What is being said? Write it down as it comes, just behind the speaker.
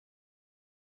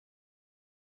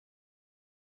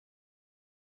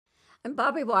I'm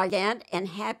Bobbie Wygant and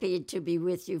happy to be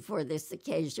with you for this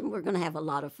occasion. We're going to have a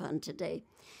lot of fun today.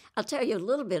 I'll tell you a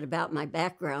little bit about my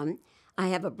background. I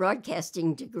have a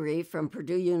broadcasting degree from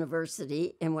Purdue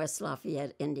University in West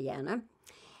Lafayette, Indiana.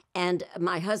 And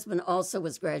my husband also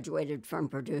was graduated from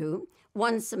Purdue,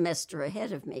 one semester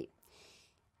ahead of me.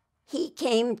 He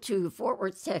came to Fort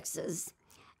Worth, Texas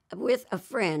with a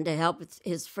friend to help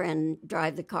his friend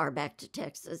drive the car back to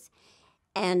Texas.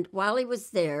 And while he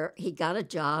was there, he got a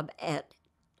job at,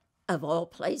 of all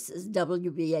places,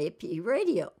 WBAP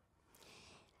radio.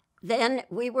 Then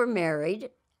we were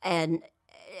married, and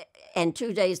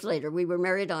 2 days later, we were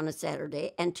married on a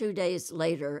Saturday, and 2 days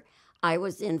later, I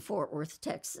was in Fort Worth,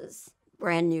 Texas,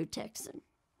 brand new Texan.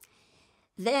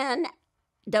 Then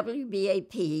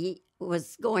WBAP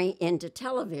was going into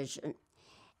television,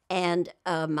 and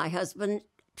my husband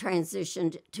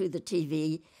transitioned to the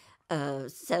TV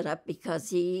setup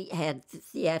because he had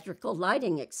theatrical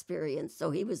lighting experience,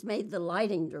 so he was made the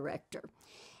lighting director.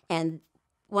 And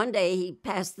one day he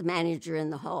passed the manager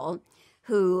in the hall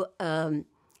who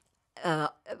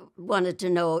wanted to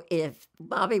know if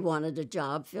Bobbie wanted a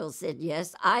job. Phil said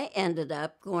yes. I ended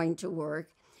up going to work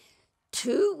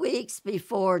 2 weeks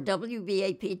before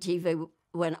WBAP TV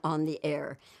went on the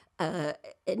air,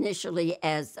 initially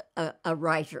as a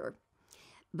writer.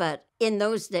 But in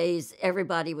those days,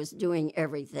 everybody was doing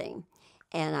everything.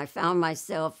 And I found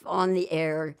myself on the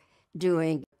air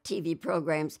doing TV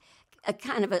programs,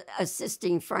 kind of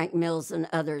assisting Frank Mills and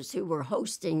others who were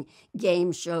hosting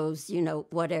game shows,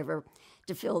 whatever,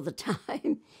 to fill the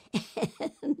time.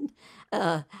 And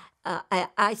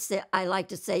I like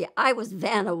to say I was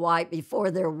Vanna White before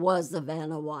there was a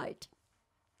Vanna White.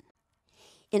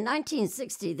 In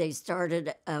 1960, they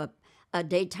started a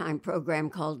daytime program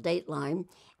called Dateline,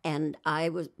 and I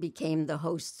became the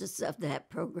hostess of that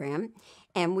program.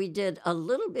 And we did a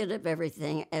little bit of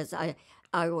everything. As I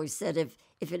always said,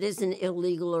 if it isn't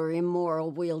illegal or immoral,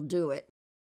 we'll do it.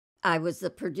 I was the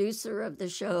producer of the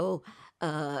show.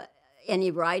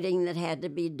 Any writing that had to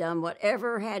be done,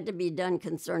 whatever had to be done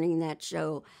concerning that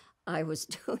show, I was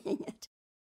doing it.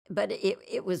 But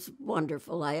it was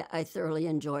wonderful. I thoroughly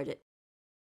enjoyed it.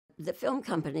 The film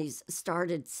companies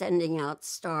started sending out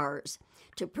stars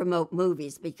to promote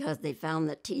movies because they found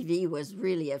that TV was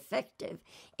really effective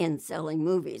in selling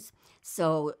movies.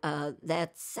 So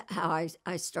that's how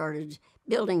I started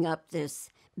building up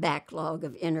this backlog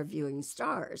of interviewing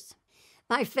stars.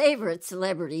 My favorite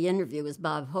celebrity interview was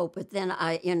Bob Hope, but then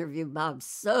I interviewed Bob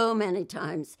so many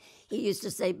times. He used to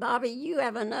say, "Bobbie, you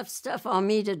have enough stuff on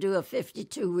me to do a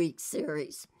 52-week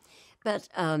series." But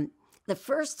the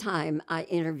first time I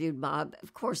interviewed Bob,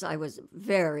 of course, I was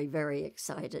very, very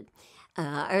excited.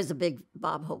 I was a big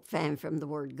Bob Hope fan from the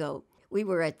word go. We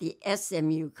were at the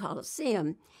SMU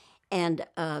Coliseum, and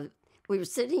we were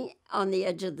sitting on the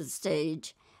edge of the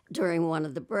stage during one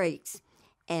of the breaks,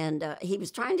 and he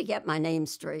was trying to get my name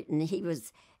straight, and he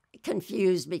was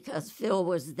confused because Phil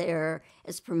was there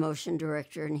as promotion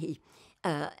director,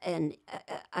 and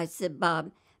I said,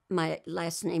 "Bob, my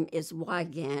last name is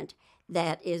Wygant.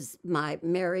 That is my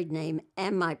married name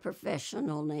and my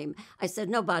professional name." I said,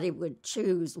 "Nobody would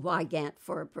choose Wygant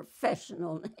for a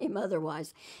professional name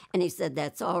otherwise." And he said,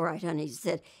 "That's all right, honey." He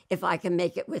said, "If I can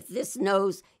make it with this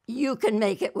nose, you can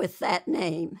make it with that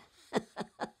name."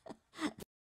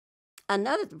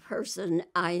 Another person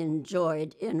I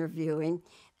enjoyed interviewing,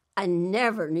 I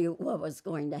never knew what was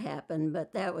going to happen,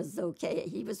 but that was okay.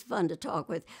 He was fun to talk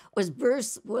with, was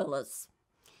Bruce Willis.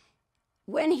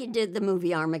 When he did the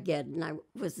movie Armageddon, I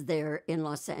was there in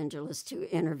Los Angeles to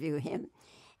interview him.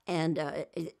 And,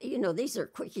 these are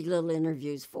quickie little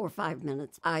interviews, 4 or 5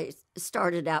 minutes. I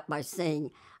started out by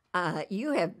saying,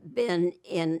 "You have been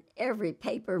in every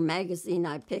paper, magazine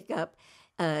I pick up,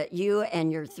 you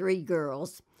and your 3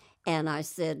 girls." And I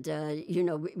said,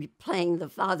 playing the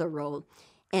father role.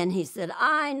 And he said,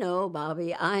 "I know,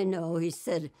 Bobbie, I know." He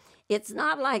said, "It's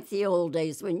not like the old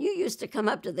days when you used to come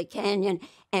up to the canyon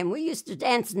and we used to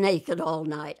dance naked all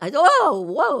night." I said, "Whoa,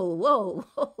 whoa, whoa,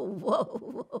 whoa,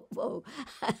 whoa, whoa."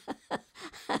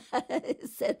 I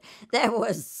said, "That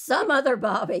was some other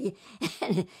Bobbie."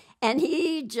 And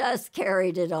he just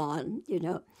carried it on,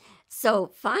 So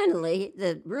finally,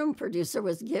 the room producer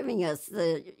was giving us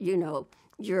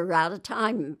 "You're out of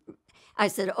time." I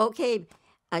said, "Okay."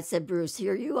 I said, "Bruce,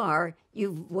 here you are.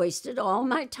 You've wasted all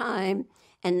my time,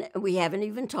 and we haven't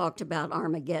even talked about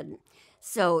Armageddon."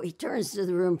 So he turns to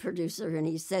the room producer and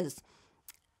he says,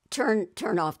 turn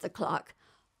off the clock.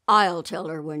 I'll tell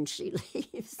her when she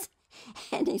leaves."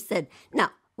 And he said,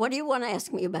 "Now, what do you want to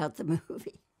ask me about the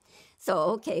movie?" So,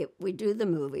 okay, we do the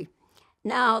movie.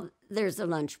 Now there's a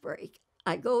lunch break.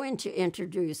 I go in to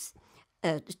introduce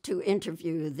to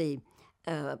interview the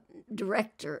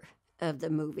director of the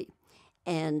movie.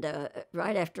 And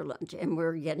right after lunch, and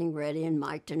we're getting ready and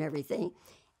mic'd and everything.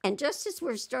 And just as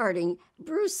we're starting,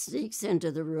 Bruce sneaks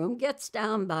into the room, gets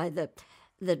down by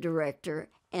the director,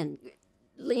 and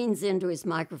leans into his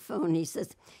microphone. He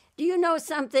says, "Do you know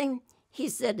something?" He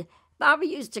said, "Bobbie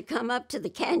used to come up to the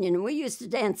canyon, and we used to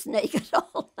dance naked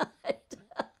all night."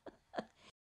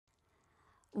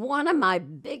 One of my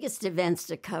biggest events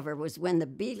to cover was when the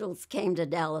Beatles came to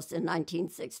Dallas in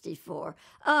 1964.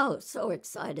 Oh, so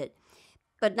excited.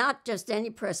 But not just any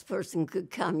press person could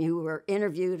come. You were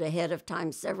interviewed ahead of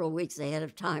time, several weeks ahead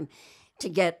of time, to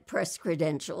get press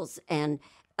credentials, and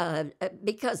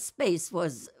because space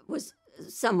was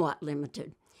somewhat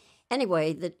limited.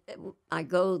 Anyway, I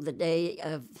go the day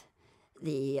of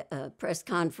the press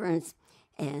conference,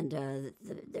 and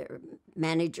their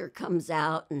manager comes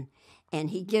out, and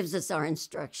he gives us our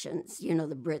instructions. You know,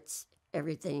 the Brits,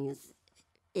 everything is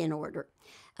in order.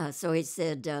 So he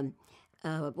said,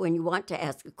 when you want to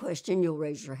ask a question, you'll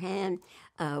raise your hand.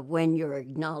 When you're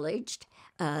acknowledged,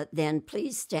 then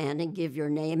please stand and give your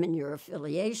name and your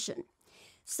affiliation.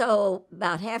 So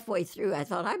about halfway through, I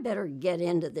thought I better get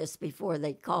into this before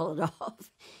they call it off.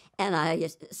 And I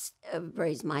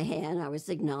raised my hand. I was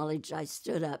acknowledged. I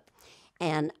stood up,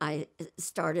 and I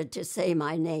started to say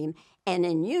my name. And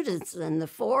in unison, the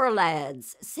four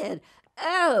lads said,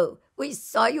 "Oh, we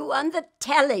saw you on the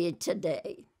telly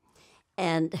today."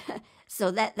 And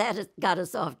so that got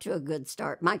us off to a good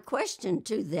start. My question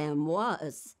to them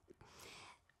was,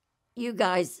 you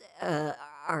guys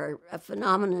are a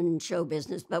phenomenon in show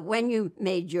business, but when you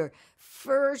made your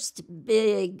first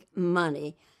big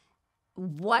money,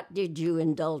 what did you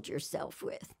indulge yourself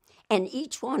with? And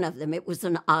each one of them, it was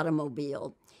an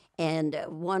automobile. And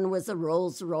one was a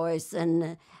Rolls Royce,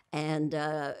 and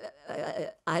I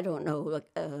don't know,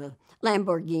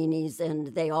 Lamborghinis, and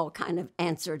they all kind of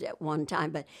answered at one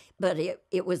time. But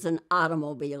it was an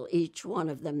automobile, each one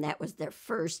of them. That was their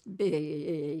first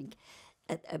big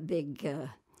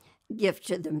gift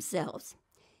to themselves.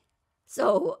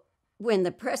 So when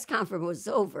the press conference was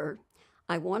over,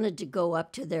 I wanted to go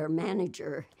up to their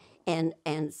manager and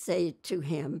say to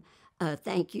him,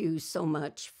 "Thank you so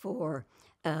much for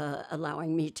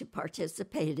allowing me to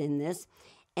participate in this."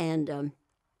 And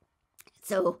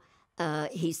so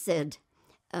he said,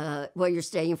 "Well, you're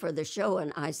staying for the show."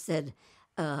 And I said,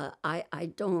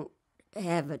 I don't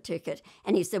have a ticket.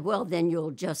 And he said, "Well, then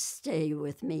you'll just stay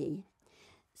with me."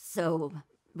 So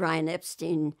Brian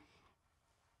Epstein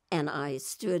and I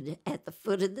stood at the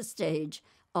foot of the stage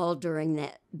all during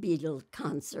that Beatle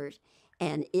concert.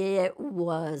 And it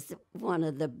was one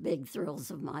of the big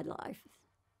thrills of my life.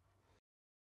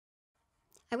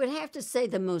 I would have to say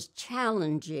the most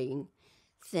challenging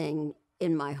thing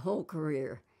in my whole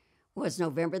career was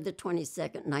November the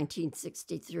 22nd,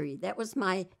 1963. That was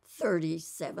my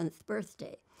 37th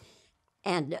birthday.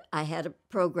 And I had a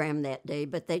program that day,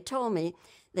 but they told me,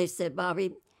 they said,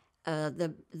 "Bobbie,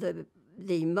 the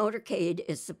motorcade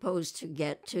is supposed to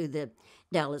get to the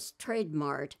Dallas Trade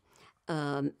Mart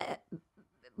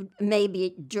maybe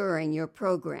during your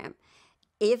program.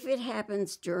 If it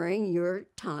happens during your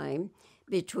time,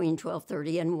 between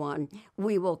 12:30 and 1,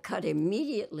 we will cut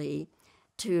immediately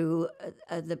to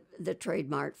the Trade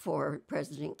Mart for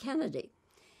President Kennedy."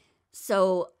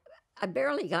 So I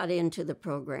barely got into the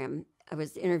program. I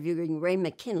was interviewing Ray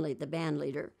McKinley, the band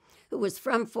leader, who was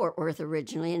from Fort Worth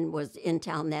originally and was in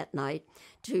town that night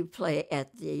to play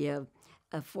at the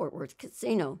Fort Worth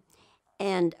Casino.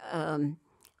 And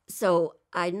so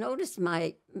I noticed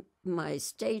my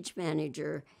stage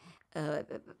manager,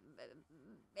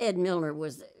 Ed Milner,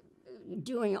 was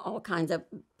doing all kinds of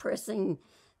pressing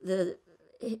the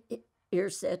ear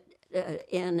set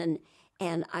in,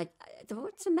 and I thought,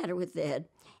 "What's the matter with Ed?"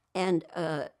 And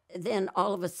then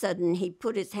all of a sudden he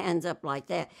put his hands up like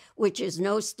that, which is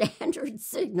no standard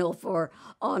signal for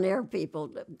on-air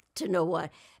people to know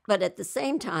what. But at the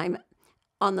same time,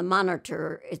 on the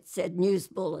monitor, it said news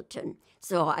bulletin.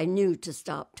 So I knew to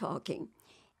stop talking.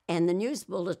 And the news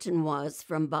bulletin was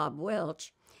from Bob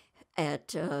Welch,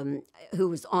 who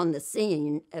was on the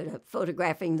scene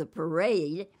photographing the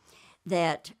parade,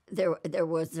 that there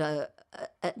was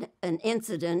an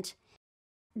incident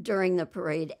during the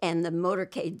parade and the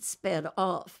motorcade sped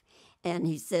off. And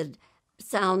he said,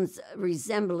 "Sounds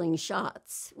resembling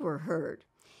shots were heard.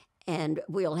 And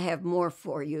we'll have more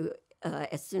for you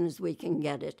as soon as we can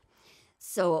get it."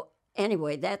 So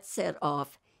anyway, that set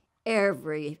off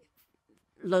every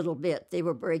little bit. They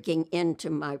were breaking into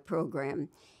my program.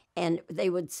 And they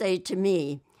would say to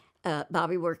me,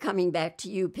 "Bobbie, we're coming back to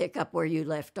you. Pick up where you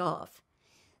left off."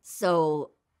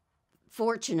 So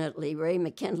fortunately, Ray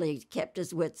McKinley kept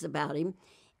his wits about him.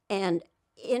 And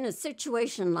in a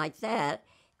situation like that,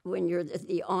 when you're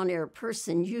the on-air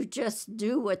person, you just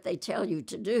do what they tell you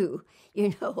to do,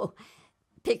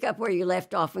 pick up where you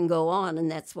left off and go on, and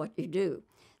that's what you do.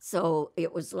 So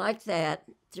it was like that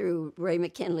through Ray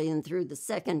McKinley and through the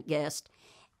second guest,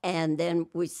 and then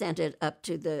we sent it up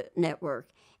to the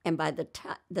network. And by the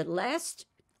last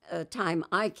time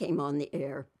I came on the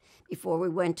air, before we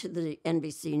went to the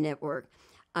NBC network,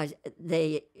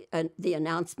 the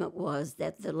announcement was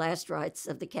that the last rites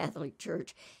of the Catholic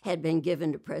Church had been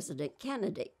given to President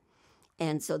Kennedy.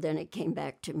 And so then it came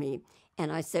back to me.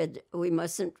 And I said, we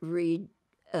mustn't read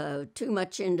too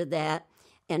much into that.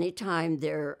 Anytime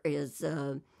there is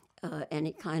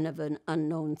any kind of an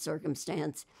unknown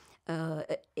circumstance,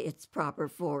 it's proper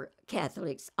for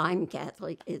Catholics. I'm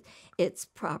Catholic. It's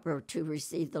proper to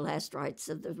receive the last rites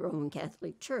of the Roman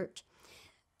Catholic Church.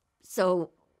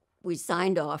 So we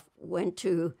signed off, went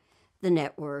to the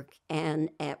network, and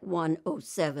at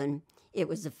 1:07, it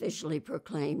was officially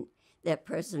proclaimed that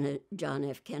President John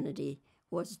F. Kennedy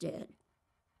was dead.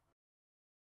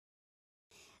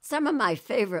 Some of my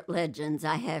favorite legends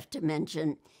I have to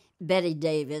mention: Bette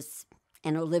Davis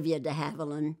and Olivia de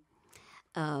Havilland.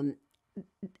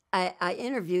 I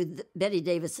interviewed Bette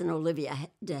Davis and Olivia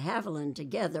de Havilland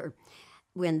together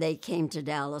when they came to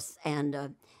Dallas,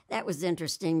 and that was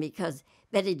interesting because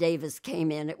Bette Davis came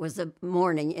in. It was a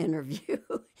morning interview.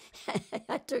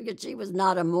 I took it she was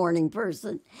not a morning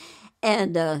person.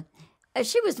 And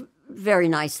she was very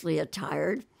nicely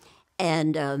attired.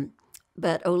 And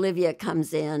but Olivia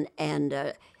comes in,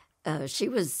 and she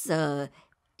was,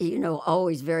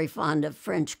 always very fond of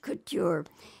French couture.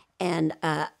 And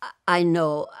I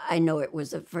know it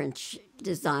was a French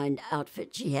designed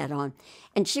outfit she had on.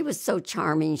 And she was so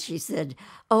charming. She said,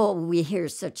 "Oh, we hear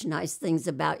such nice things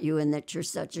about you and that you're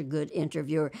such a good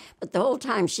interviewer." But the whole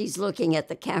time she's looking at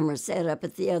the camera set up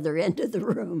at the other end of the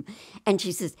room. And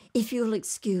she says, "If you'll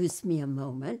excuse me a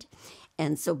moment."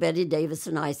 And so Bette Davis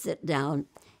and I sit down.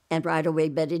 And right away,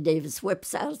 Bette Davis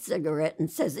whips out a cigarette and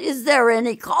says, "Is there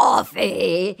any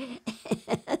coffee?"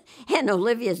 And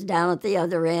Olivia's down at the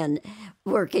other end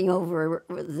working over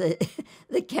the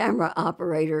camera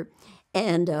operator.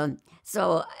 And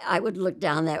so I would look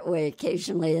down that way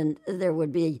occasionally, and there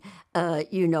would be,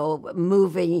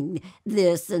 moving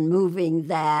this and moving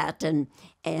that and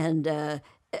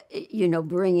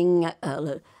bringing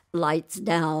lights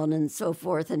down and so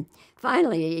forth. And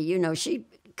finally, she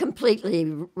completely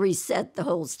reset the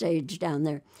whole stage down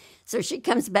there. So she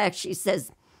comes back, she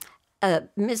says,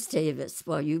 "Miss Davis,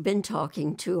 well, you've been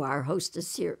talking to our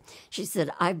hostess here." She said,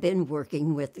 "I've been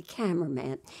working with the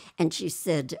cameraman." And she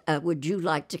said, "Would you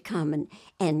like to come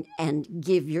and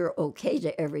give your okay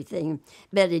to everything?"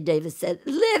 Bette Davis said,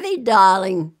 "Livy,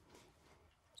 darling,"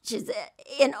 she said,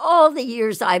 "in all the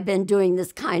years I've been doing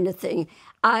this kind of thing,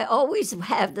 I always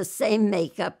have the same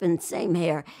makeup and same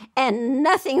hair, and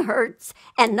nothing hurts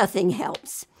and nothing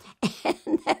helps."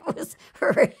 And that was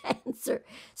her answer.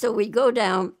 So we go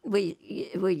down, we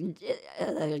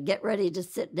get ready to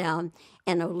sit down,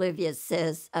 and Olivia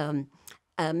says,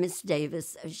 "Miss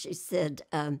Davis," she said,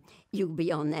 "you'll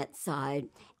be on that side,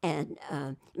 and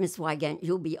Miss Wygant,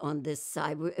 you'll be on this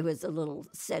side." It was a little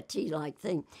settee-like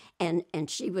thing, and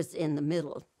she was in the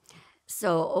middle.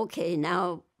 So, okay,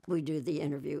 now we do the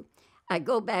interview. I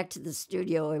go back to the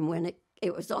studio, and when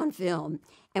it was on film,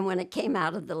 and when it came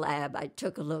out of the lab, I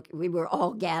took a look. We were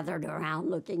all gathered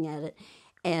around looking at it,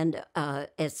 and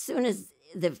as soon as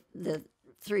the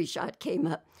 3-shot came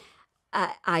up,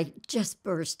 I just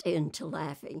burst into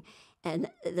laughing. And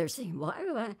they're saying, "Why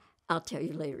do I?" I'll tell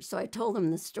you later. So I told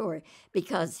them the story,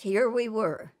 because here we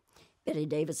were, Bette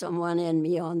Davis on one end,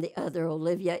 me on the other,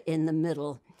 Olivia in the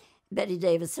middle. Bette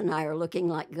Davis and I are looking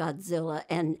like Godzilla,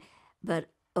 but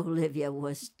Olivia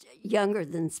was younger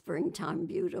than springtime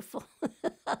beautiful.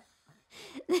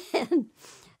 Then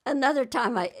another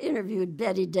time I interviewed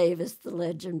Bette Davis, the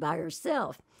legend, by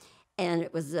herself, and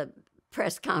it was a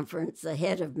press conference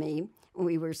ahead of me.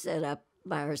 We were set up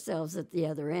by ourselves at the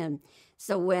other end.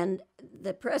 So when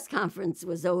the press conference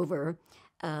was over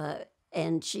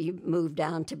and she moved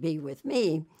down to be with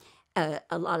me,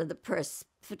 a lot of the press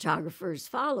photographers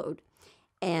followed.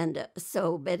 And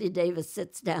so Bette Davis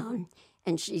sits down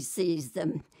and she sees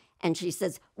them and she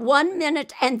says, "1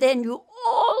 minute and then you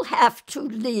all have to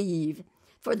leave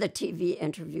for the TV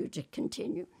interview to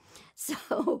continue."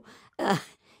 So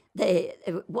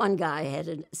one guy had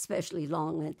an especially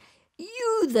long lens.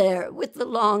 "You there with the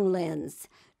long lens,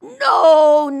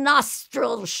 no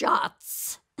nostril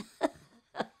shots."